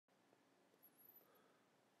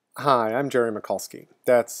Hi, I'm Jerry Mikulski.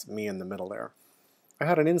 That's me in the middle there. I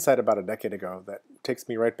had an insight about a decade ago that takes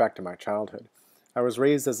me right back to my childhood. I was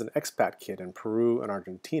raised as an expat kid in Peru and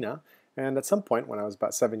Argentina, and at some point when I was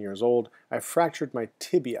about 7 years old, I fractured my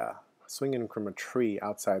tibia swinging from a tree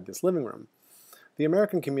outside this living room. The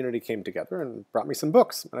American community came together and brought me some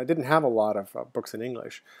books, and I didn't have a lot of books in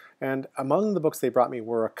English. And among the books they brought me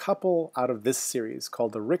were a couple out of this series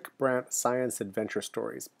called the Rick Brant Science Adventure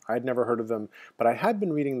Stories. I'd never heard of them, but I had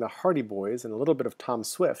been reading the Hardy Boys and a little bit of Tom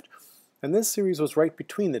Swift, and this series was right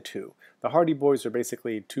between the two. The Hardy Boys are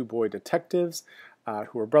basically two boy detectives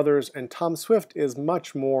who are brothers, and Tom Swift is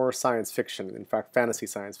much more science fiction, in fact, fantasy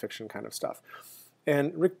science fiction kind of stuff.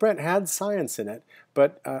 And Rick Brant had science in it,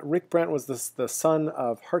 but Rick Brant was the son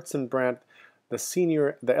of Hartson Brant,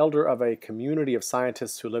 the elder of a community of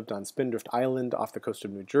scientists who lived on Spindrift Island off the coast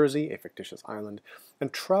of New Jersey, a fictitious island,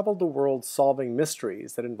 and traveled the world solving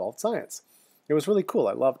mysteries that involved science. It was really cool.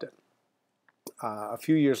 I loved it. A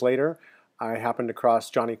few years later, I happened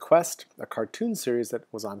across Johnny Quest, a cartoon series that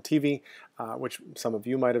was on TV, which some of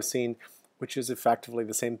you might have seen, which is effectively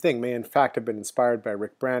the same thing, may in fact have been inspired by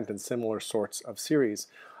Rick Brant and similar sorts of series.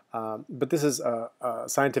 But this is a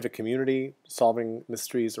scientific community solving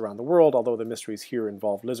mysteries around the world, although the mysteries here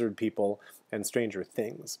involve lizard people and stranger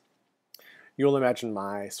things. You'll imagine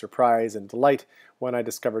my surprise and delight when I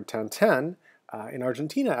discovered Tintin in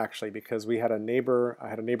Argentina, actually, because I had a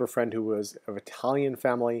neighbor friend who was of Italian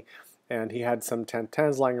family, and he had some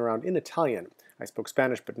Tintins lying around in Italian. I spoke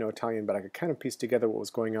Spanish but no Italian, but I could kind of piece together what was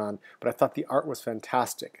going on. But I thought the art was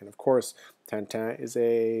fantastic. And of course, Tintin is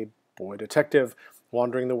a boy detective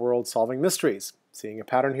wandering the world solving mysteries. Seeing a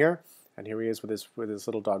pattern here, and here he is with his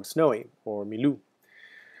little dog Snowy, or Milou.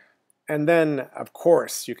 And then, of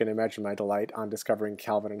course, you can imagine my delight on discovering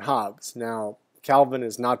Calvin and Hobbes. Now, Calvin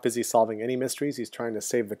is not busy solving any mysteries. He's trying to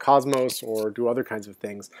save the cosmos or do other kinds of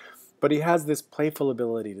things. But he has this playful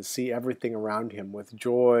ability to see everything around him with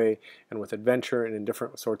joy and with adventure and in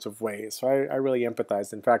different sorts of ways. So I really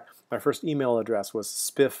empathized. In fact, my first email address was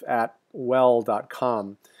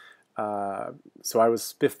spiff@well.com. So I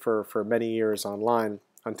was Spiff for many years online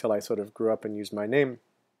until I sort of grew up and used my name.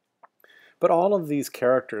 But all of these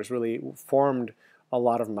characters really formed a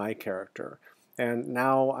lot of my character. And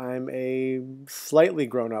now I'm a slightly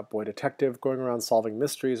grown up boy detective going around solving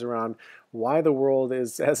mysteries around why the world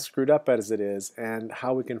is as screwed up as it is and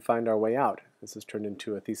how we can find our way out. This has turned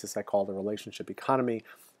into a thesis I call the relationship economy,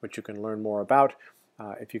 which you can learn more about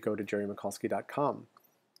if you go to jerrymikulski.com.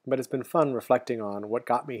 But it's been fun reflecting on what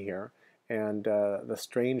got me here and the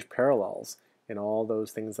strange parallels in all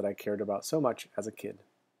those things that I cared about so much as a kid.